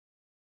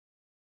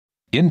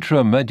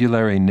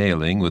Intramedullary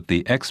nailing with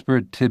the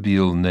Expert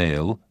Tibial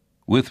Nail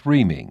with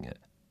reaming.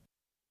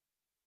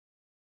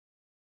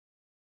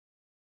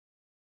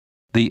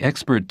 The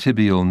Expert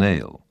Tibial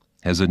Nail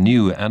has a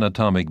new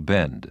anatomic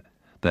bend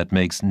that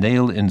makes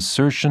nail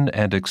insertion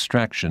and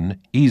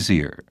extraction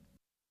easier.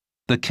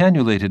 The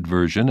cannulated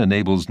version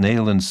enables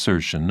nail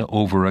insertion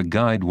over a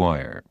guide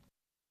wire.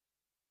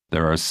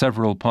 There are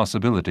several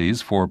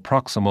possibilities for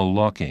proximal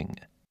locking.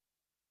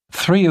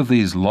 3 of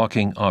these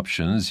locking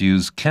options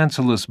use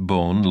cancellous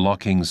bone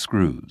locking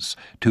screws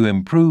to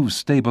improve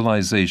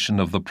stabilization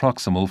of the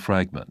proximal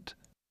fragment.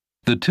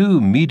 The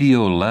 2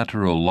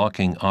 mediolateral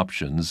locking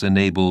options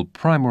enable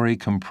primary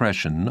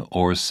compression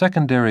or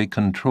secondary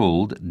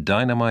controlled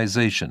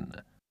dynamization.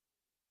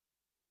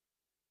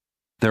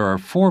 There are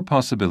 4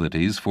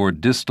 possibilities for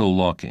distal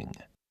locking.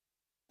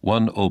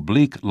 One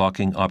oblique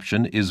locking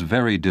option is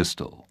very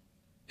distal.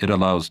 It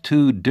allows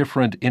 2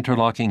 different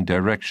interlocking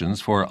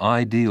directions for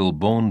ideal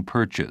bone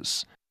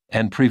purchase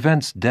and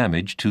prevents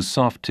damage to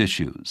soft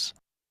tissues.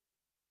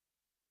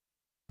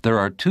 There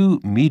are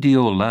 2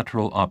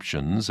 mediolateral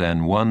options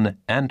and 1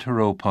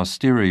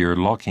 antero-posterior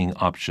locking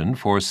option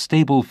for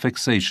stable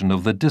fixation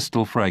of the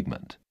distal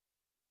fragment.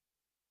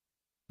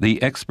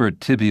 The Expert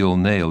Tibial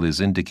Nail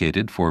is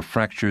indicated for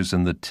fractures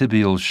in the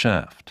tibial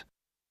shaft,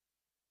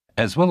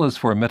 as well as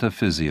for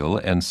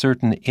metaphyseal and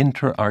certain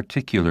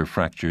intra-articular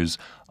fractures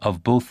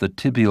of both the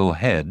tibial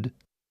head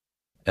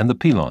and the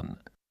pilon.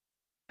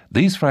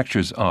 These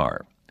fractures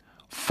are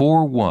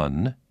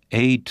 4-1,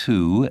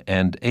 A2,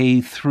 and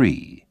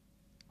A3,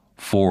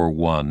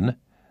 4-1,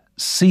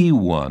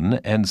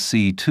 C1, and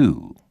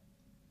C2,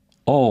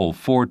 all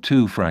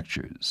 4-2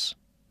 fractures,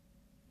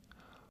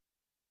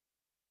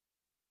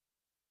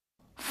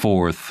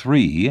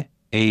 4-3,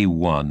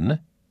 A1,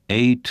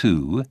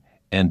 A2,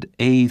 and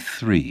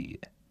A3,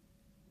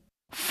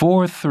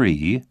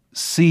 4-3,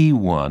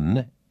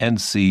 C1, and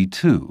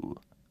C2,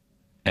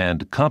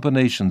 and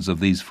combinations of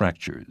these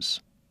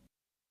fractures.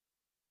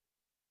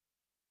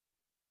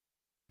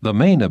 The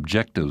main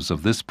objectives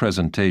of this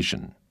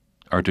presentation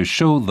are to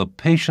show the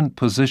patient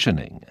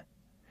positioning,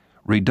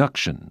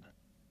 reduction,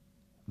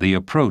 the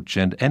approach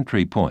and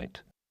entry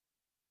point,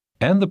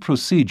 and the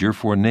procedure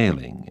for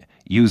nailing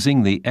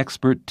using the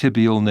Expert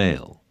Tibial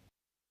Nail.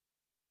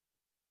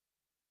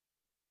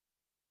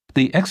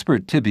 The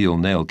Expert Tibial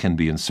Nail can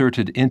be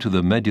inserted into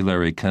the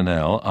medullary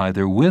canal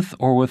either with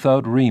or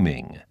without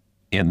reaming.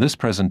 In this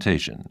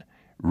presentation,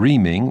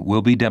 reaming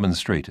will be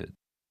demonstrated.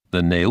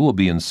 The nail will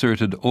be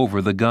inserted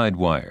over the guide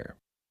wire.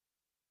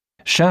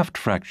 Shaft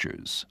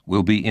fractures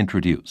will be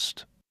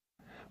introduced.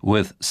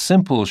 With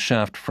simple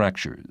shaft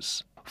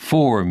fractures,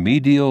 4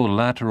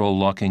 mediolateral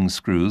locking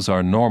screws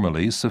are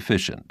normally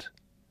sufficient,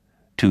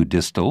 2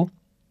 distal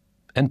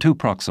and 2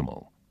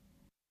 proximal.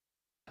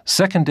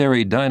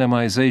 Secondary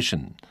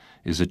dynamization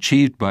is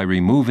achieved by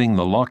removing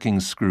the locking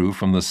screw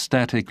from the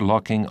static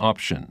locking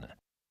option.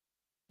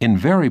 In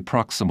very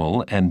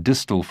proximal and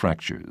distal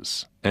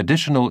fractures,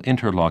 additional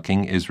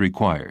interlocking is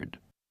required.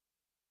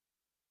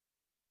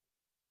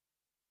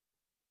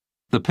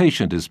 The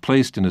patient is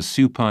placed in a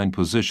supine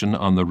position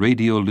on the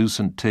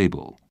radiolucent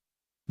table.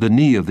 The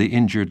knee of the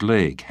injured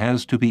leg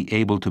has to be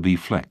able to be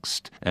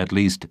flexed at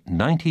least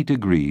 90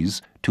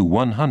 degrees to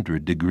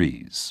 100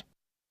 degrees.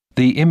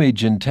 The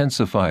image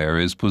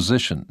intensifier is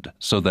positioned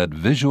so that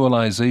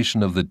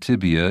visualization of the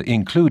tibia,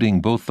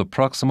 including both the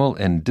proximal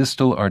and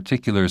distal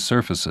articular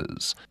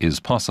surfaces,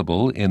 is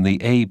possible in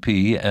the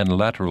AP and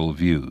lateral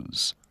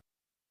views.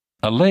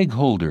 A leg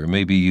holder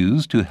may be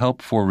used to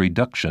help for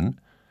reduction,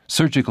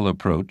 surgical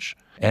approach,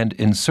 and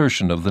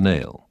insertion of the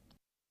nail.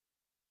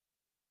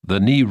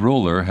 The knee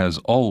roller has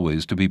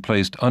always to be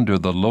placed under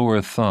the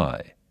lower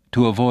thigh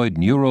to avoid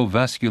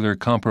neurovascular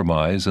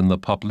compromise in the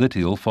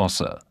popliteal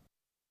fossa.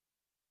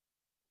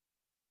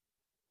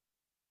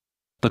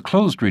 The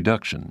closed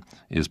reduction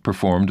is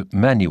performed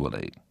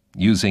manually,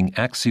 using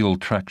axial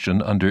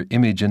traction under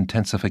image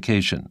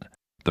intensification.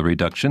 The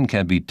reduction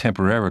can be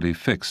temporarily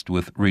fixed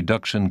with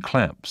reduction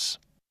clamps.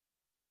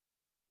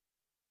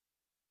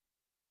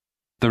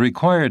 The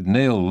required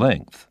nail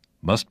length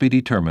must be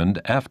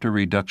determined after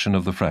reduction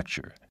of the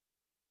fracture.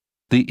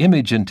 The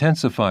image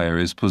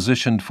intensifier is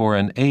positioned for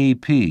an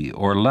AP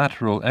or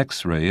lateral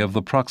X-ray of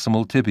the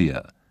proximal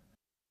tibia.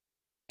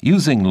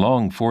 Using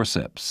long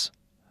forceps,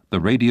 the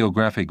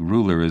radiographic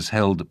ruler is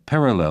held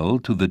parallel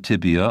to the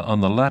tibia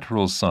on the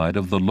lateral side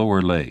of the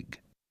lower leg.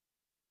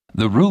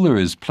 The ruler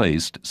is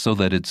placed so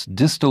that its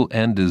distal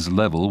end is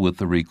level with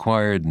the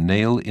required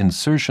nail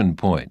insertion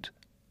point.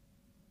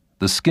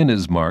 The skin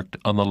is marked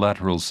on the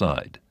lateral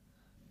side.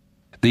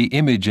 The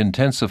image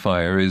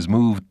intensifier is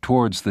moved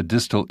towards the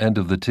distal end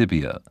of the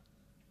tibia.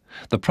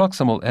 The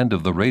proximal end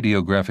of the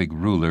radiographic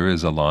ruler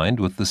is aligned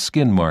with the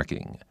skin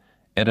marking,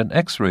 and an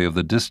X-ray of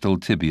the distal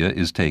tibia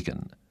is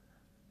taken.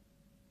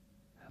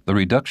 The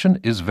reduction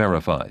is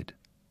verified,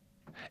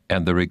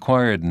 and the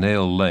required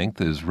nail length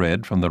is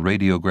read from the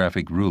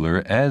radiographic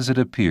ruler as it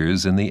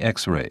appears in the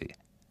X-ray.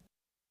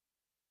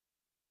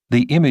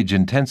 The image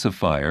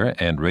intensifier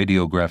and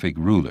radiographic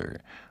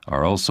ruler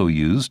are also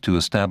used to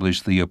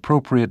establish the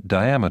appropriate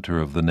diameter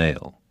of the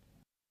nail.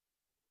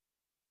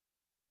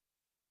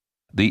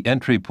 The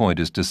entry point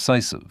is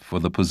decisive for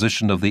the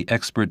position of the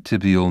expert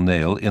tibial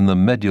nail in the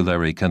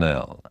medullary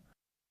canal.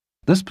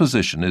 This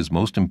position is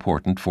most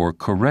important for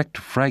correct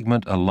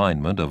fragment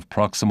alignment of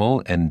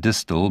proximal and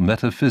distal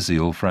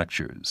metaphyseal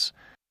fractures.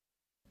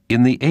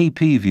 In the AP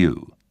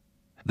view,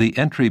 the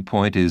entry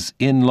point is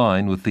in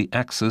line with the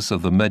axis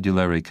of the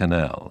medullary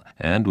canal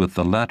and with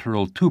the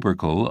lateral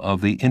tubercle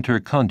of the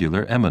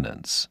intercondylar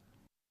eminence.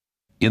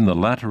 In the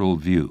lateral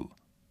view,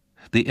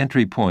 the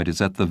entry point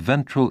is at the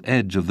ventral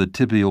edge of the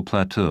tibial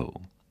plateau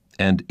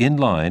and in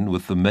line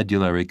with the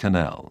medullary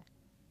canal.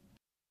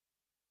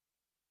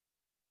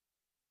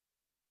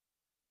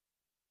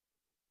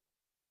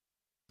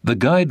 The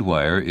guide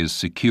wire is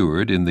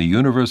secured in the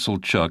universal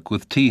chuck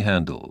with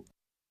T-handle.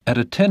 At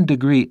a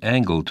 10-degree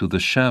angle to the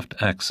shaft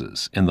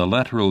axis in the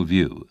lateral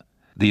view,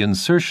 the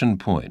insertion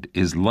point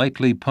is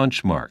lightly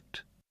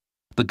punch-marked.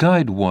 The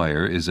guide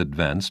wire is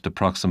advanced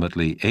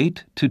approximately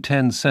 8 to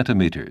 10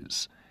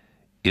 centimeters.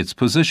 Its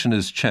position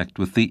is checked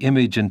with the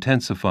image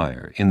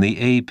intensifier in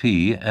the AP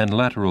and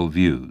lateral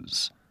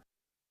views.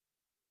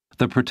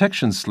 The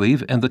protection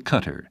sleeve and the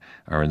cutter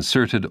are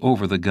inserted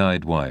over the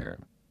guide wire,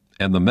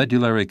 and the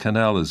medullary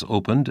canal is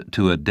opened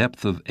to a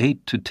depth of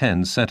 8 to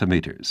 10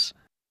 centimeters.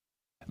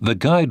 The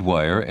guide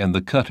wire and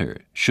the cutter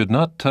should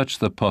not touch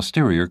the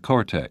posterior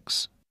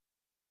cortex.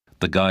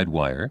 The guide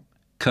wire,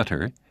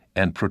 cutter,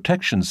 and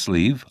protection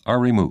sleeve are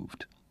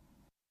removed.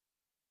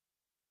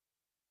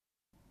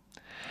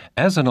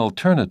 As an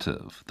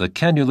alternative, the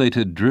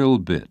cannulated drill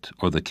bit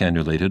or the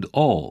cannulated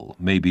awl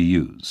may be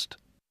used.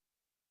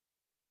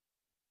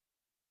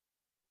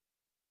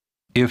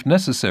 If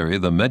necessary,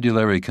 the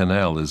medullary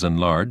canal is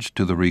enlarged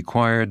to the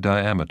required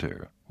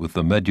diameter with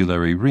the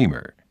medullary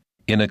reamer.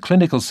 In a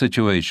clinical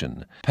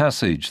situation,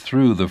 passage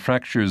through the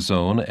fracture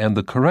zone and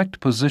the correct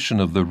position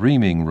of the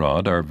reaming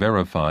rod are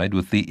verified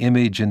with the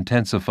image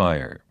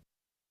intensifier.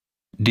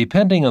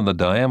 Depending on the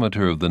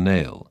diameter of the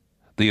nail,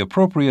 the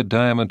appropriate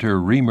diameter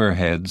reamer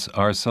heads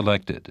are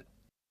selected.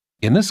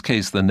 In this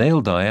case, the nail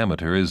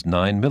diameter is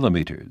 9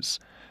 millimeters.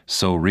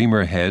 So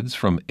reamer heads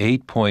from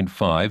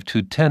 8.5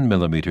 to 10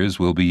 millimeters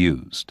will be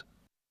used.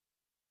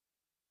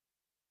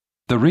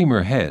 The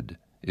reamer head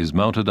is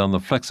mounted on the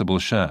flexible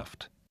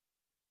shaft.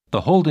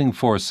 The holding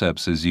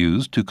forceps is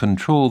used to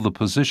control the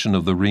position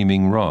of the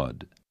reaming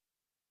rod.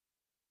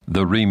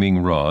 The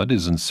reaming rod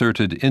is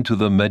inserted into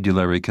the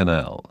medullary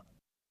canal.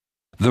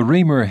 The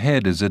reamer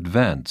head is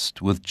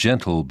advanced with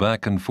gentle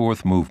back and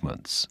forth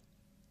movements.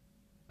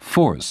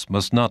 Force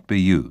must not be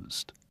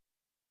used.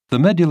 The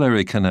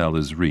medullary canal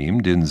is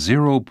reamed in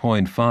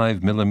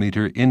 0.5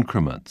 millimeter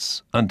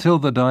increments until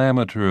the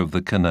diameter of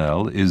the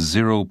canal is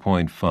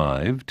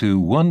 0.5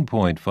 to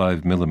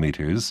 1.5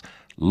 millimeters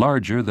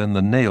larger than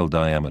the nail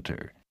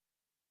diameter.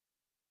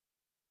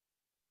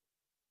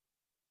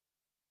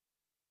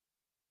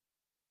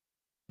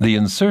 The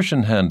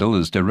insertion handle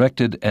is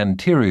directed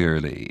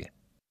anteriorly,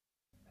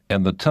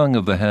 and the tongue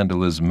of the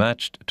handle is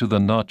matched to the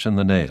notch in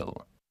the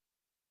nail.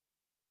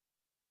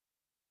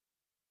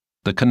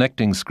 The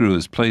connecting screw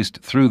is placed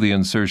through the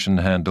insertion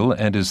handle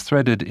and is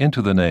threaded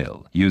into the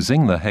nail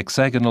using the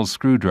hexagonal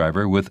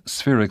screwdriver with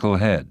spherical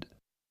head.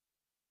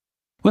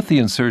 With the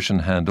insertion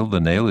handle, the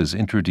nail is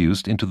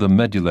introduced into the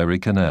medullary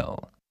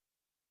canal.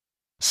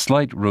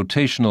 Slight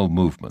rotational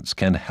movements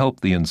can help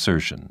the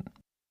insertion.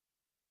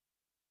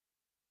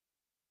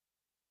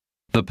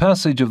 The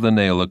passage of the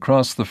nail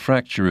across the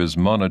fracture is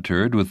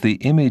monitored with the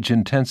image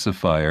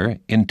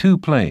intensifier in 2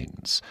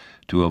 planes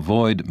to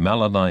avoid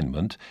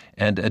malalignment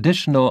and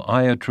additional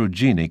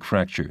iatrogenic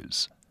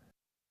fractures.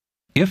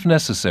 If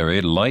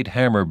necessary, light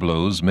hammer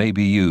blows may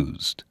be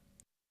used.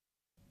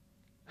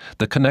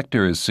 The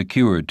connector is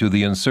secured to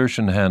the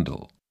insertion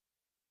handle.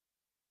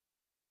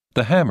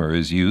 The hammer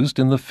is used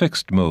in the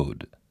fixed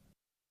mode.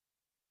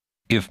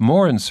 If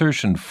more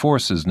insertion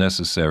force is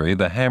necessary,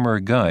 the hammer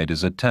guide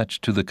is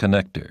attached to the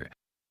connector,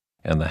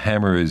 and the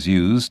hammer is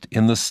used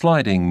in the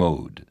sliding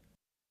mode.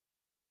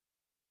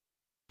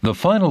 The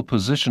final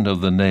position of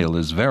the nail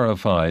is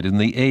verified in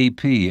the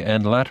AP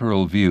and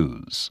lateral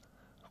views,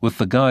 with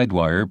the guide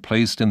wire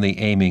placed in the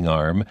aiming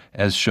arm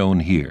as shown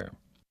here.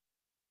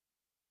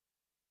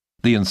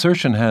 The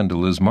insertion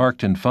handle is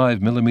marked in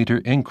 5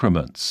 millimeter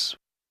increments,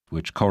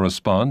 which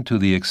correspond to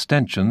the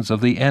extensions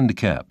of the end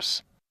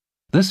caps.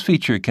 This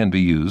feature can be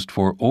used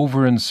for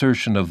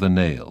over-insertion of the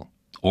nail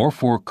or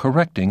for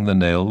correcting the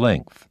nail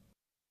length.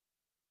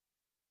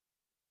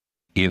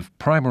 If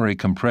primary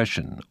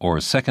compression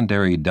or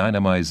secondary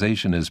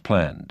dynamization is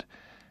planned,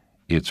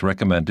 it's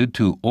recommended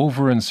to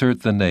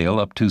over-insert the nail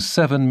up to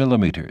 7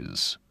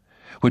 millimeters,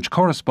 which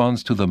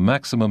corresponds to the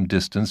maximum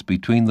distance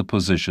between the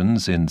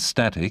positions in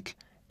static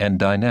and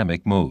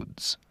dynamic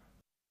modes.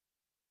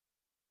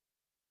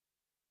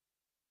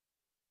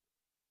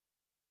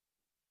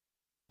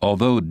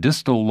 Although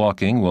distal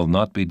locking will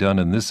not be done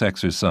in this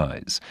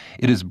exercise,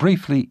 it is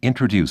briefly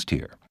introduced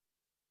here.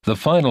 The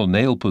final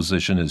nail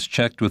position is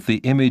checked with the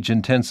image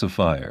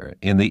intensifier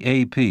in the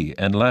AP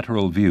and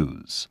lateral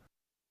views.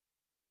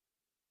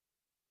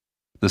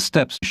 The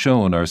steps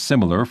shown are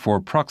similar for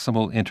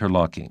proximal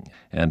interlocking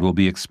and will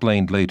be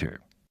explained later.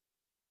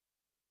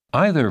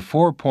 Either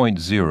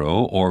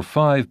 4.0 or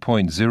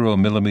 5.0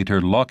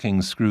 millimeter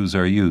locking screws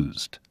are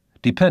used,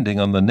 depending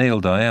on the nail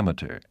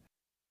diameter.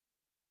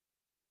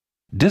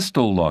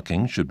 Distal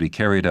locking should be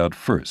carried out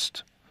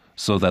first,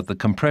 so that the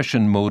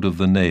compression mode of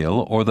the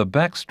nail or the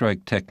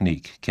backstrike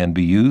technique can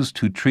be used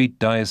to treat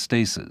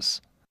diastasis.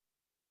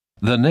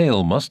 The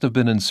nail must have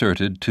been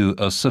inserted to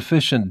a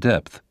sufficient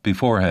depth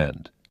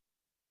beforehand.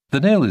 The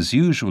nail is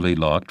usually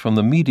locked from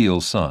the medial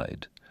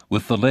side,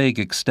 with the leg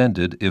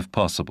extended if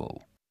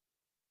possible.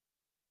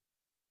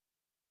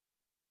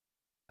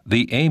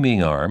 The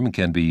aiming arm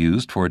can be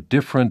used for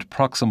different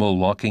proximal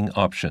locking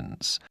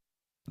options.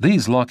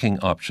 These locking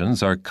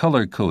options are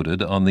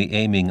color-coded on the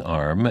aiming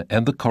arm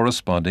and the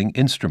corresponding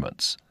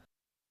instruments.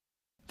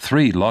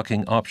 3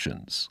 locking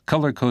options,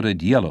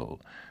 color-coded yellow,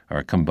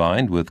 are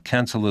combined with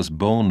cancellous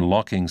bone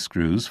locking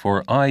screws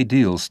for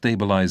ideal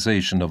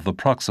stabilization of the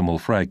proximal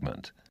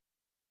fragment.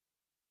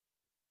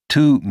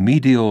 2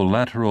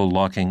 medial-lateral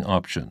locking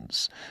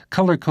options,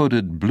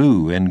 color-coded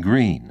blue and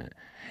green,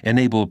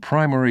 enable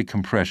primary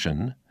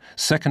compression,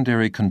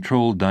 secondary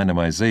controlled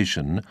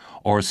dynamization,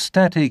 or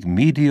static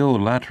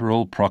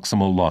medial-lateral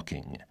proximal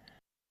locking.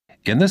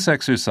 In this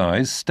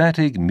exercise,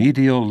 static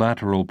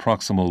medial-lateral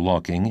proximal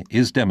locking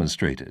is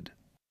demonstrated.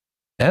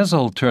 As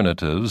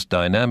alternatives,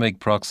 dynamic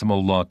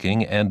proximal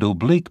locking and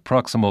oblique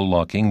proximal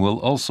locking will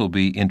also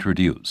be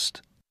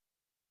introduced.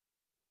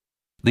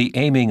 The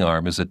aiming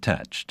arm is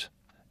attached,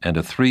 and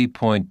a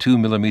 3.2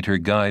 millimeter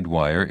guide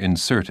wire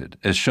inserted,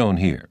 as shown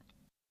here.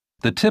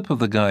 The tip of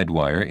the guide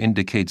wire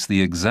indicates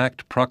the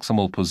exact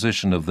proximal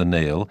position of the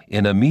nail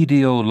in a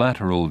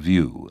medial-lateral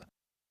view.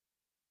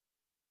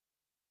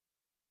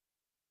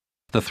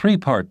 The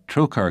 3-part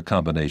trocar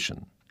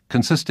combination,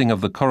 consisting of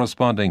the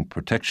corresponding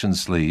protection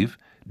sleeve,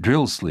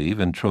 drill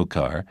sleeve, and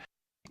trocar,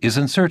 is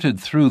inserted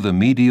through the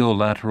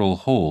medial-lateral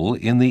hole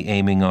in the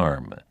aiming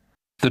arm.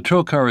 The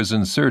trocar is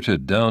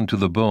inserted down to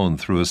the bone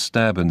through a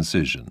stab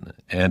incision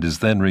and is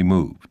then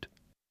removed.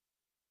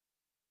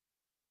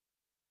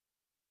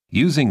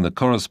 Using the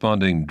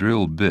corresponding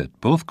drill bit,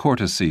 both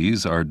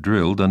cortices are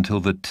drilled until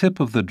the tip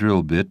of the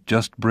drill bit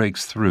just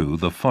breaks through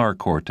the far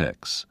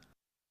cortex.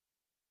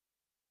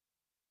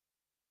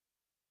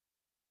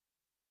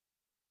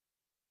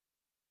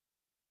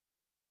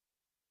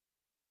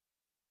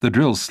 The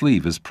drill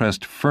sleeve is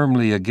pressed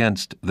firmly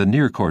against the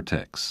near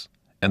cortex,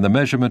 and the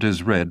measurement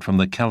is read from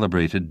the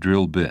calibrated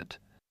drill bit.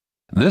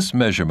 This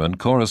measurement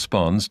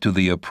corresponds to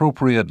the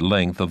appropriate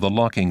length of the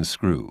locking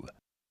screw.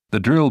 The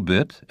drill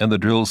bit and the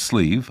drill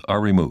sleeve are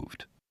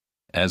removed.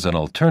 As an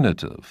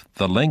alternative,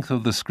 the length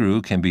of the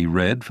screw can be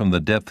read from the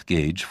depth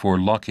gauge for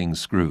locking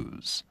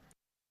screws.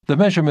 The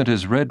measurement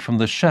is read from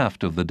the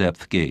shaft of the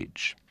depth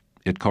gauge.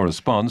 It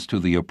corresponds to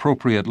the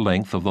appropriate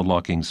length of the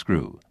locking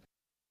screw.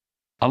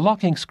 A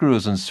locking screw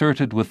is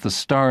inserted with the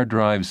star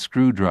drive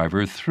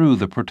screwdriver through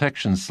the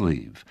protection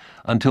sleeve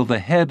until the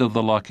head of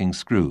the locking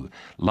screw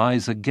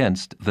lies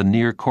against the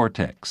near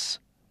cortex.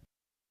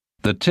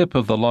 The tip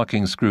of the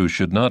locking screw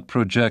should not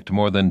project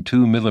more than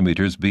 2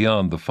 millimeters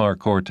beyond the far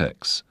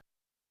cortex.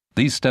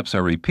 These steps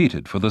are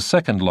repeated for the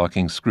second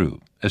locking screw,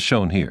 as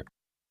shown here.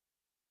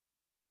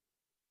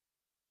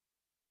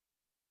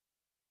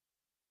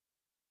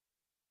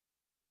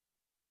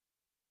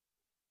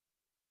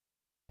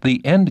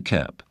 The end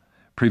cap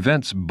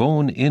prevents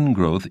bone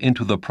ingrowth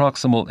into the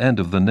proximal end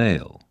of the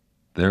nail.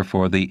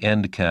 Therefore, the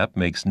end cap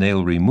makes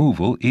nail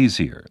removal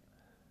easier.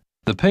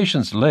 The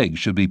patient's leg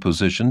should be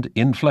positioned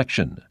in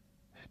flexion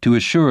to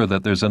assure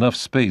that there's enough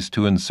space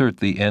to insert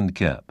the end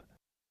cap.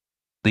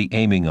 The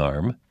aiming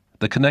arm,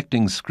 the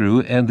connecting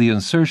screw, and the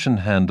insertion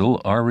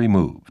handle are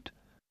removed.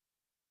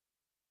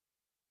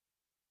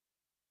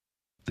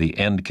 The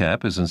end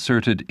cap is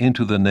inserted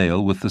into the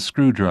nail with the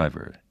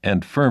screwdriver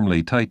and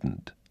firmly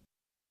tightened.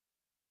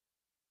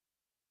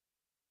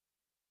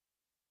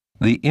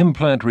 The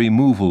implant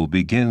removal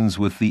begins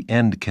with the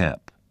end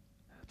cap.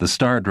 The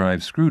star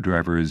drive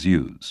screwdriver is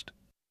used.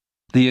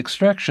 The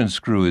extraction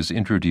screw is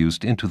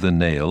introduced into the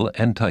nail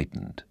and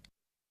tightened.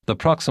 The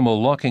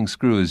proximal locking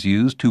screw is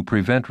used to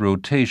prevent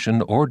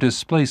rotation or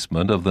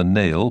displacement of the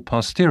nail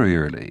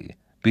posteriorly,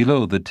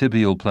 below the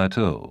tibial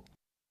plateau.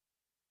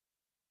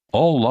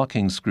 All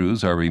locking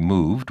screws are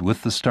removed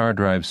with the star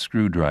drive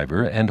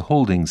screwdriver and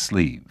holding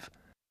sleeve.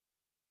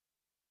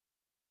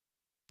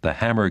 The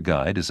hammer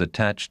guide is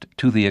attached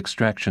to the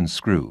extraction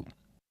screw,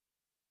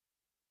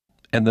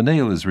 and the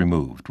nail is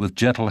removed with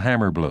gentle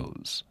hammer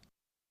blows.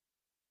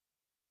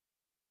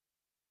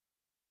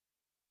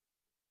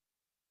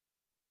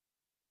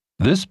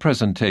 This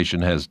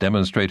presentation has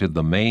demonstrated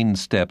the main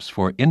steps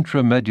for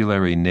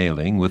intramedullary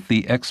nailing with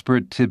the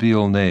Expert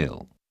Tibial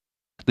Nail.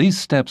 These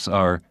steps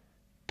are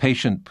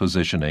patient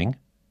positioning,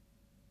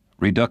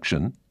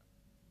 reduction,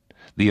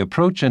 the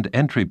approach and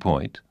entry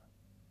point,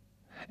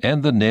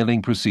 and the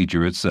nailing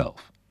procedure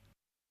itself.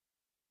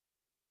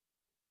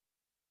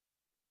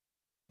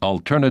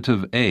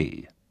 Alternative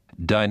A.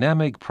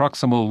 Dynamic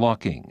proximal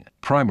locking,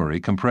 primary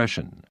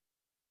compression.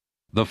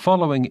 The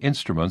following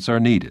instruments are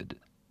needed: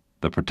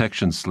 the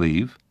protection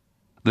sleeve,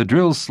 the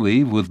drill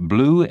sleeve with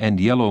blue and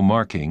yellow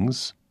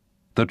markings,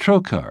 the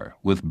trocar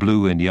with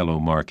blue and yellow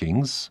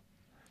markings,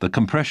 the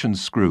compression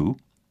screw,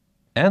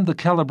 and the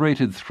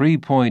calibrated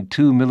 3.2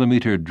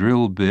 mm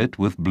drill bit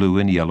with blue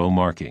and yellow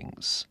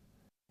markings.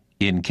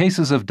 In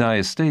cases of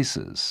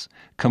diastasis,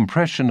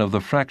 compression of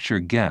the fracture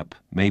gap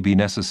may be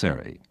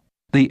necessary.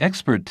 The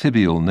Expert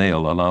Tibial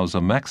Nail allows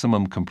a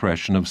maximum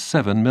compression of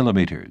 7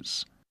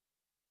 mm.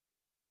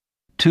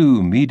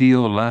 Two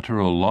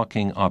mediolateral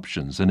locking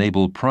options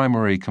enable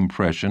primary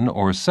compression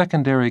or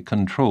secondary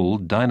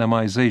controlled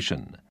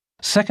dynamization.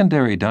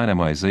 Secondary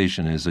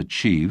dynamization is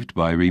achieved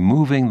by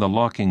removing the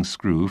locking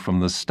screw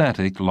from the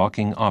static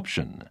locking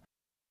option.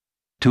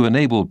 To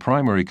enable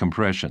primary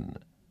compression,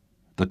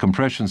 the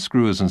compression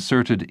screw is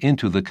inserted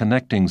into the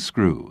connecting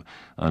screw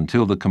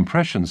until the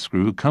compression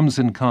screw comes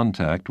in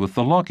contact with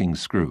the locking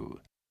screw.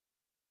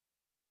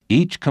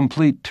 Each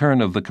complete turn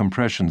of the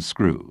compression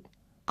screw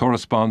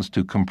corresponds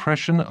to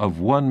compression of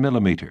 1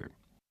 mm.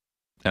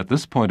 At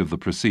this point of the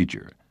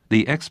procedure,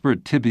 the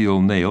Expert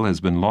Tibial Nail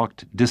has been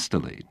locked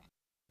distally,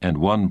 and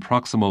one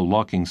proximal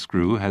locking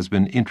screw has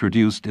been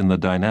introduced in the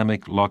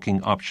dynamic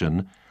locking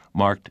option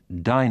marked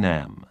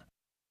Dynam.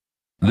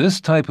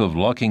 This type of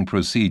locking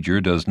procedure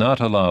does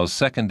not allow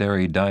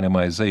secondary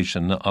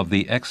dynamization of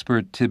the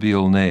Expert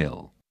Tibial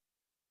Nail.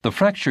 The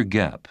fracture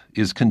gap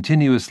is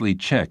continuously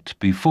checked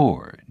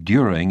before,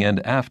 during, and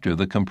after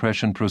the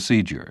compression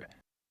procedure.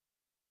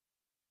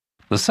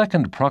 The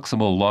second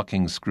proximal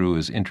locking screw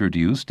is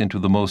introduced into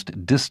the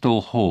most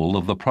distal hole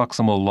of the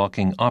proximal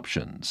locking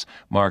options,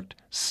 marked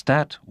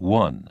Stat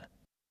 1.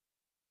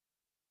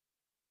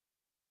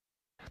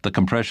 The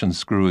compression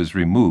screw is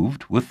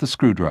removed with the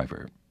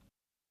screwdriver.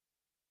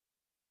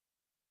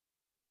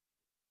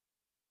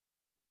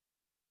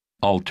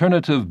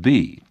 Alternative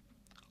B.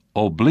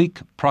 Oblique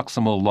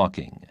proximal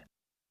locking.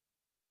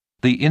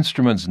 The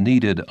instruments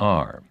needed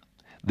are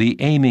the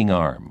aiming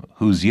arm,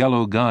 whose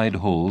yellow guide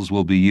holes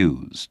will be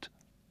used,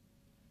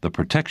 the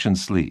protection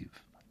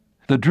sleeve,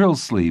 the drill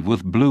sleeve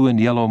with blue and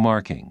yellow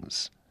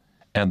markings,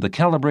 and the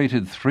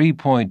calibrated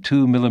 3.2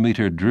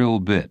 mm drill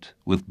bit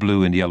with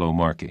blue and yellow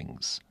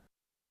markings.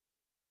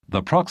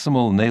 The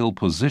proximal nail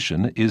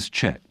position is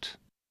checked.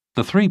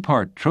 The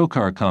three-part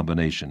trocar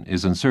combination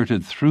is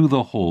inserted through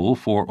the hole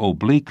for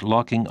oblique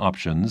locking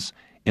options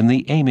in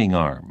the aiming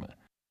arm.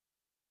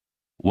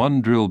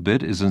 One drill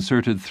bit is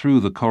inserted through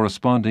the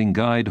corresponding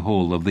guide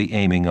hole of the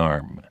aiming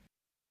arm.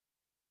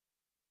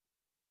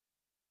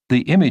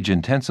 The image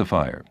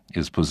intensifier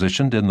is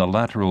positioned in the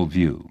lateral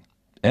view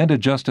and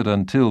adjusted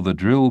until the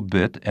drill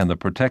bit and the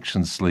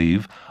protection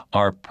sleeve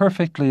are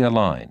perfectly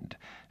aligned,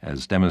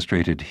 as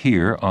demonstrated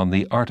here on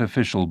the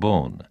artificial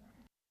bone.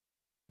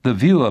 The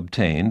view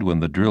obtained when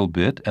the drill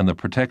bit and the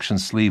protection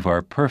sleeve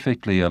are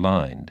perfectly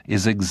aligned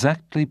is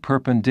exactly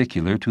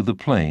perpendicular to the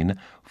plane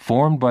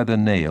formed by the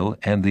nail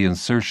and the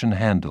insertion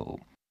handle.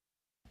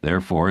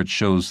 Therefore, it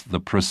shows the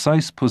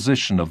precise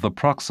position of the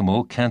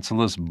proximal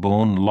cancellous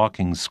bone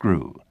locking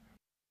screw.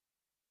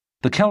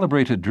 The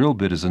calibrated drill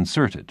bit is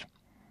inserted,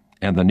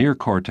 and the near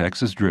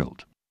cortex is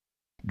drilled.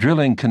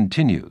 Drilling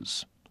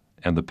continues,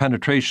 and the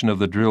penetration of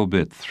the drill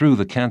bit through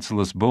the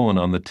cancellous bone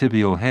on the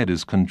tibial head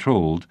is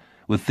controlled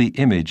with the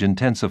image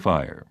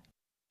intensifier.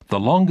 The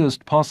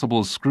longest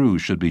possible screw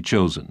should be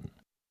chosen.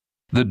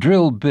 The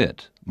drill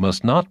bit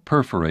must not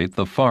perforate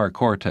the far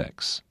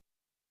cortex.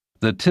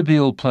 The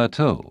tibial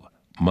plateau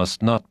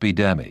must not be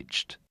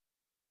damaged.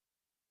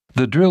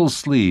 The drill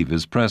sleeve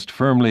is pressed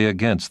firmly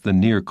against the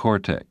near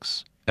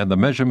cortex, and the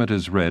measurement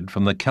is read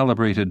from the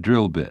calibrated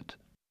drill bit.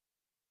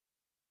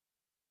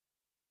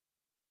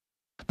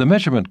 The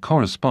measurement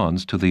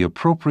corresponds to the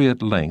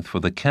appropriate length for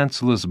the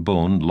cancellous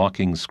bone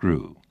locking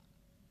screw.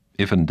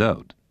 If in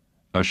doubt,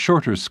 a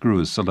shorter screw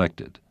is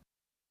selected.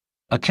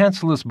 A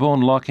cancellous bone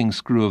locking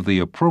screw of the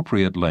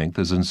appropriate length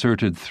is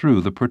inserted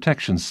through the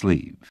protection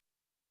sleeve.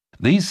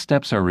 These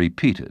steps are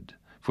repeated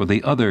for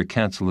the other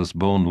cancellous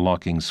bone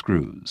locking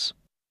screws.